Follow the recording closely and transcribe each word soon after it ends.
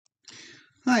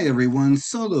Hi everyone,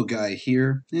 Solo Guy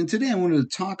here, and today I wanted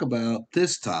to talk about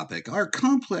this topic. Are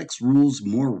complex rules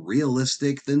more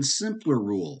realistic than simpler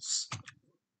rules?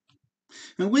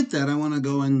 And with that, I want to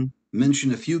go and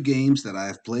mention a few games that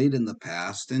I've played in the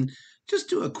past and just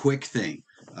do a quick thing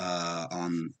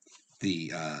on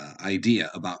the idea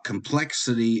about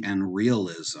complexity and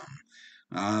realism.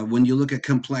 When you look at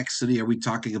complexity, are we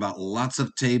talking about lots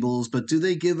of tables, but do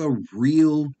they give a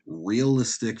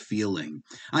realistic feeling?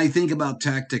 I think about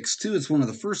Tactics 2. It's one of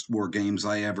the first war games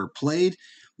I ever played.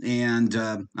 And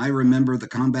I remember the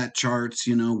combat charts,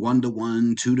 1 to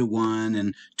 1, 2 to 1,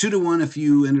 and 2 to 1 if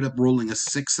you ended up rolling a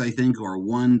 6, I think, or a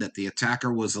 1 that the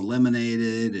attacker was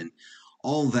eliminated, and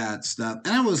all that stuff.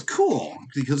 And it was cool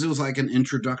because it was like an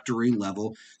introductory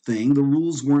level thing. The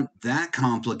rules weren't that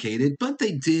complicated, but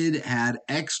they did add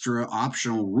extra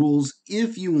optional rules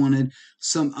if you wanted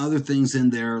some other things in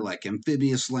there, like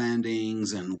amphibious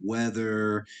landings and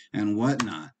weather and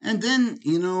whatnot. And then,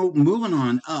 moving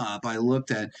on up, I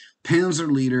looked at Panzer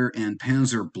Leader and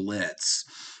Panzer Blitz.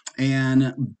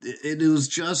 And it was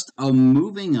just a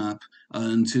moving up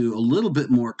into a little bit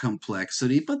more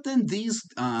complexity, but then these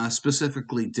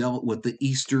specifically dealt with the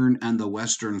Eastern and the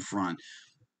Western Front.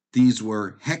 These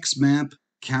were hex map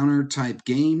counter type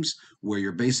games where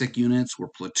your basic units were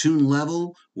platoon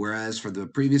level, whereas for the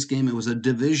previous game it was a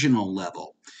divisional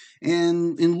level.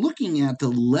 And in looking at the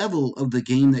level of the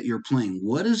game that you're playing,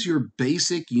 what is your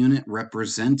basic unit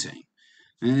representing?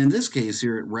 And in this case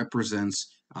here, it represents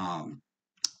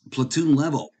platoon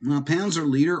level. Now, Panzer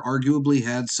Leader arguably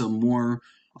had some more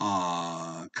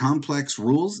complex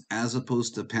rules as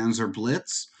opposed to Panzer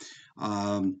Blitz.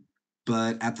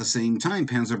 But at the same time,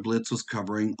 Panzer Blitz was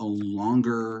covering a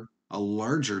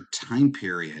larger time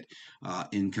period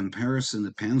in comparison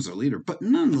to Panzer Leader. But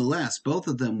nonetheless, both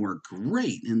of them were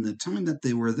great in the time that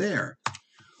they were there.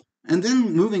 And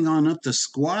then moving on up to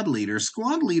Squad Leader.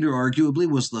 Squad Leader arguably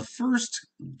was the first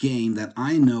game that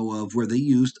I know of where they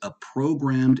used a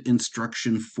programmed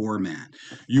instruction format.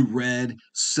 You read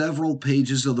several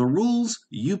pages of the rules,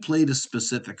 you played a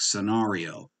specific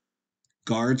scenario.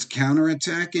 Guards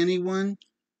counterattack anyone?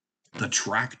 The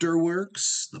tractor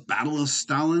works, the Battle of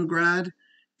Stalingrad,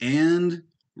 and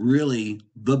really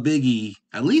the biggie,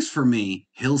 at least for me,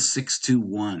 Hill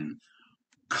 621.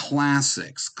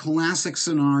 Classic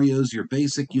scenarios. Your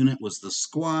basic unit was the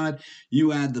squad.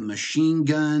 You add the machine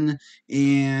gun,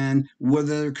 and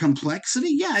whether complexity,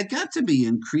 yeah, it got to be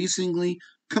increasingly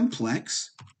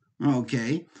complex.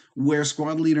 Okay, where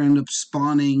squad leader ended up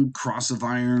spawning Cross of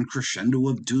Iron, Crescendo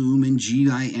of Doom, and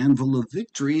GI Anvil of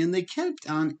Victory, and they kept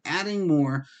on adding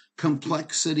more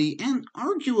complexity, and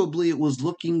arguably it was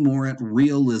looking more at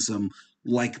realism,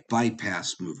 like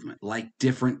bypass movement, like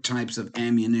different types of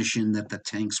ammunition that the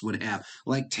tanks would have.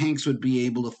 Like tanks would be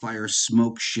able to fire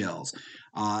smoke shells,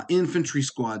 infantry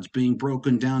squads being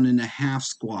broken down into half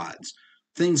squads,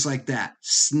 things like that,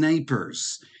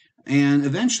 snipers. And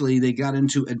eventually they got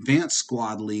into advanced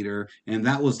squad leader, and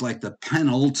that was like the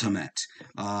penultimate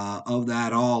of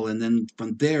that all. And then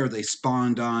from there, they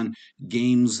spawned on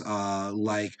games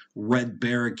like Red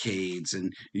Barricades,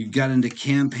 and you got into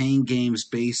campaign games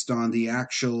based on the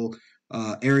actual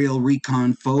aerial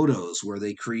recon photos, where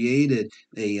they created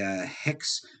a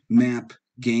hex map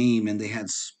game, and they had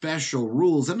special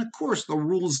rules. And of course, the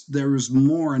rules, there was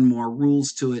more and more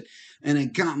rules to it, and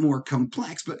it got more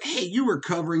complex. But hey, you were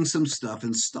covering some stuff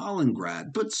in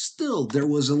Stalingrad, but still, there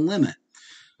was a limit.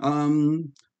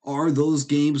 Are those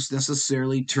games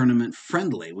necessarily tournament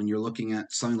friendly when you're looking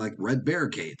at something like Red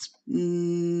Barricades?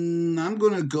 I'm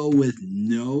going to go with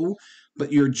no,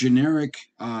 but your generic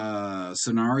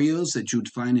scenarios that you'd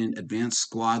find in Advanced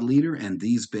Squad Leader and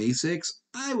these basics,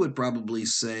 I would probably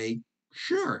say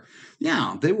sure.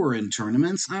 Yeah, they were in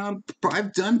tournaments.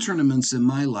 I've done tournaments in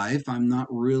my life. I'm not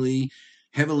really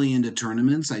heavily into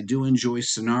tournaments. I do enjoy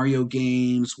scenario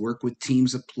games, work with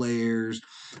teams of players,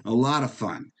 a lot of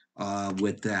fun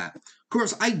with that. Of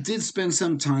course, I did spend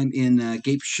some time in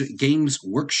Games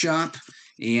Workshop,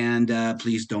 and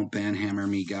please don't banhammer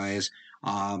me, guys.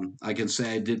 I can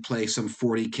say I did play some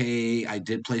 40K, I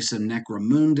did play some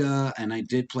Necromunda, and I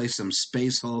did play some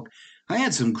Space Hulk. I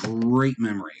had some great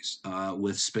memories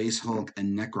with Space Hulk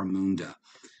and Necromunda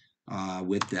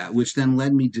with that, which then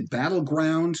led me to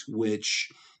Battleground, which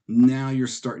now you're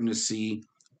starting to see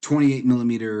 28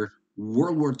 millimeter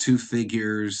World War II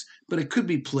figures, but it could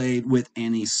be played with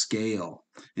any scale.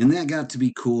 And that got to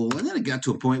be cool. And then it got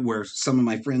to a point where some of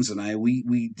my friends and I,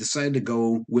 we decided to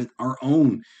go with our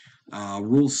own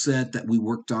rule set that we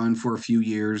worked on for a few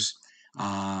years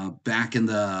back in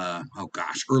the,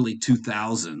 early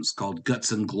 2000s, called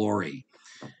Guts and Glory.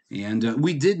 And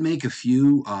we did make a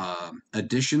few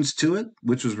additions to it,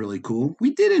 which was really cool.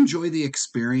 We did enjoy the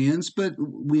experience, but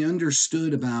we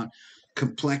understood about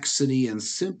complexity and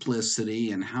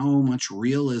simplicity and how much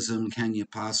realism can you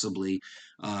possibly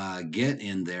get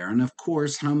in there. And of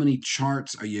course, how many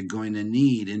charts are you going to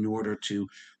need in order to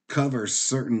cover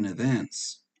certain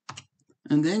events?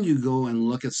 And then you go and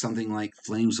look at something like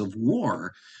Flames of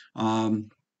War.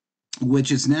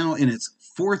 Which is now in its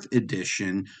fourth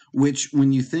edition, which,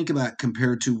 when you think about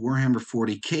compared to Warhammer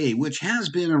 40K, which has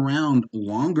been around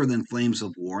longer than Flames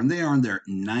of War, and they are in their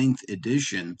ninth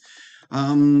edition,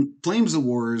 Flames of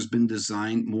War has been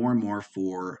designed more and more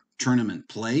for tournament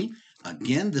play.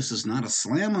 Again, this is not a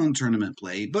slam on tournament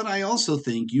play, but I also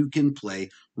think you can play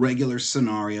regular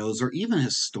scenarios or even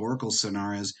historical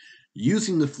scenarios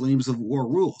using the Flames of War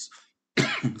rules.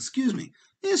 Excuse me.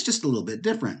 It's just a little bit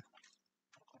different.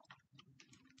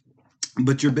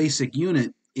 But your basic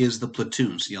unit is the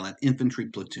platoons. You'll have infantry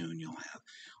platoon, you'll have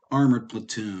armored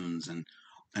platoons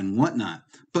and whatnot.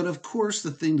 But of course, the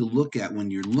thing to look at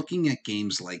when you're looking at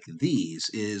games like these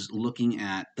is looking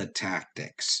at the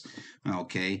tactics.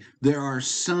 Okay, there are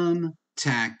some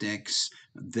tactics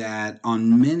that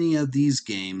on many of these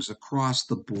games across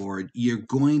the board you're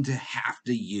going to have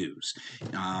to use.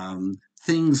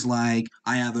 Things like,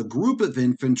 I have a group of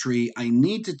infantry, I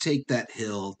need to take that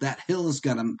hill. That hill has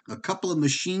got a couple of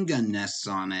machine gun nests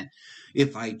on it.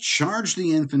 If I charge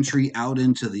the infantry out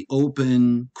into the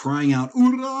open, crying out,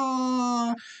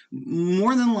 "Hoorah!"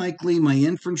 more than likely my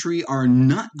infantry are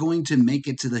not going to make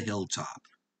it to the hilltop.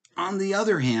 On the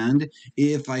other hand,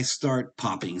 if I start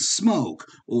popping smoke,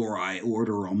 or I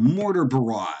order a mortar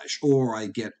barrage, or I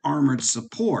get armored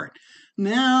support,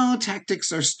 now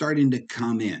tactics are starting to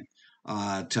come in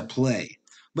to play.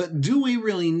 But do we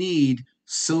really need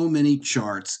so many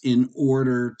charts in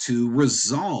order to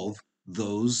resolve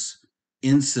those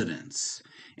incidents?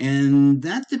 And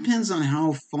that depends on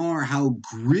how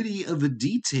gritty of a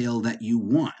detail that you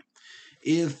want.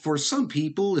 If for some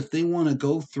people, if they want to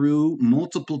go through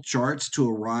multiple charts to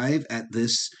arrive at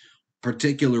this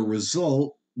particular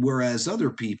result, whereas other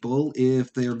people,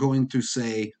 if they're going through,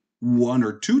 say, one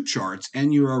or two charts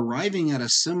and you're arriving at a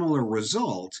similar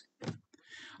result,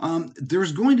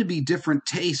 there's going to be different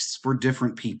tastes for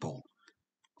different people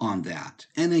on that.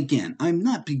 And again, I'm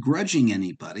not begrudging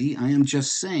anybody. I am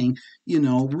just saying,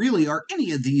 really, are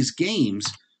any of these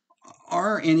games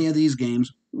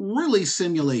really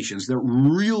simulations? They're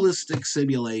realistic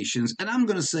simulations. And I'm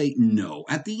going to say no.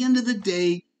 At the end of the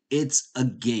day, it's a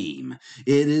game.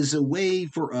 It is a way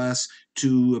for us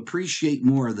to appreciate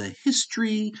more of the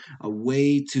history, a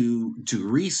way to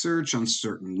research on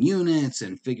certain units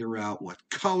and figure out what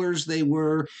colors they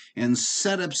were and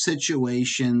set up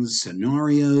situations,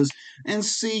 scenarios, and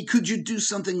see, could you do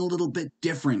something a little bit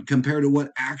different compared to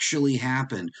what actually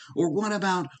happened? Or what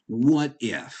about what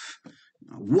if?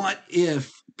 What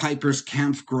if Piper's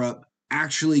Kampfgruppe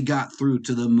actually got through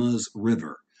to the Meuse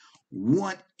River?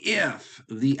 What if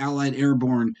the Allied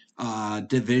airborne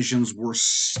divisions were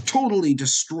totally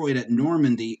destroyed at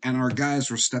Normandy and our guys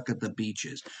were stuck at the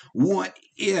beaches? What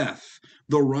if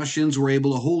the Russians were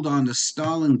able to hold on to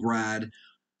Stalingrad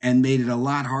and made it a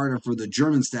lot harder for the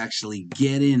Germans to actually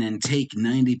get in and take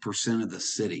 90% of the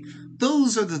city?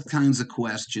 Those are the kinds of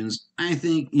questions I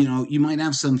think, you might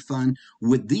have some fun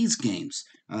with these games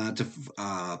to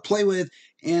play with.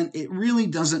 And it really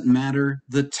doesn't matter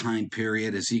the time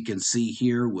period, as you can see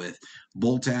here with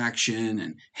Bolt Action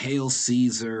and Hail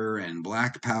Caesar and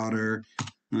Black Powder.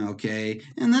 Okay,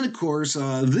 and then of course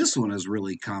this one has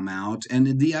really come out,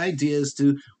 and the idea is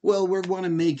we want to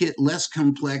make it less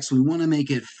complex. We want to make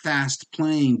it fast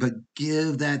playing, but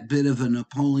give that bit of a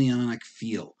Napoleonic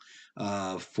feel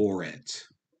for it.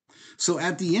 So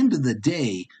at the end of the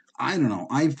day, I don't know.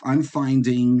 I'm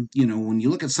finding, when you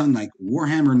look at something like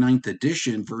Warhammer 9th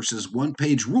Edition versus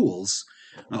one-page rules,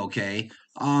 okay,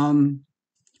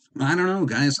 I don't know,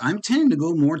 guys. I'm tending to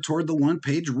go more toward the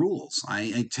one-page rules.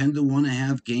 I tend to want to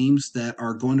have games that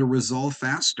are going to resolve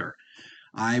faster.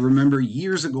 I remember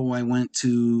years ago I went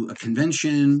to a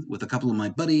convention with a couple of my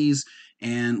buddies,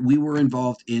 and we were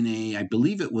involved in I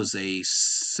believe it was a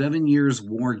 7 Years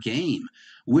War game,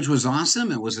 which was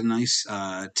awesome. It was a nice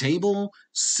table,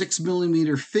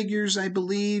 6mm figures, I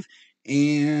believe,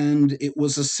 and it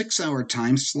was a 6-hour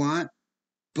time slot.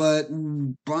 But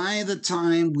by the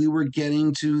time we were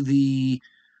getting to the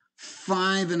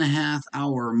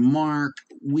 5.5-hour mark,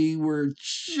 we were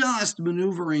just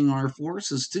maneuvering our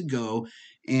forces to go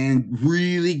and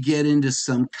really get into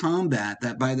some combat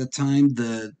that by the time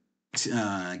the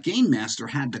game master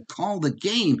had to call the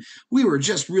game, we were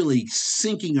just really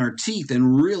sinking our teeth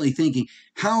and really thinking,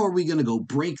 how are we going to go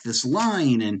break this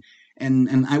line?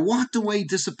 And I walked away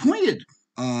disappointed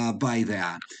by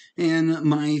that. And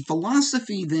my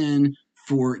philosophy then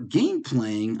for game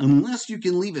playing, unless you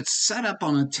can leave it set up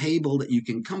on a table that you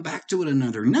can come back to it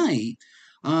another night,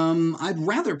 I'd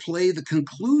rather play the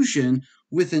conclusion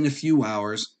within a few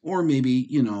hours, or maybe,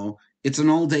 it's an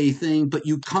all-day thing, but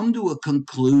you come to a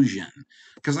conclusion.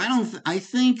 Because I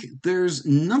think there's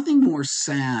nothing more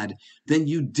sad than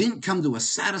you didn't come to a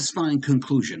satisfying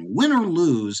conclusion, win or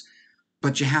lose,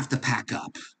 but you have to pack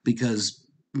up because,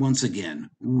 once again,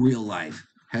 real life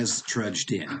has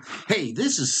trudged in. Hey,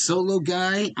 this is Solo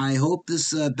Guy. I hope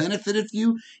this benefited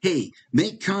you. Hey,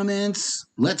 make comments,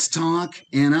 let's talk,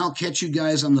 and I'll catch you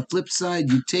guys on the flip side.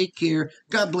 You take care.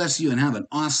 God bless you and have an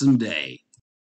awesome day.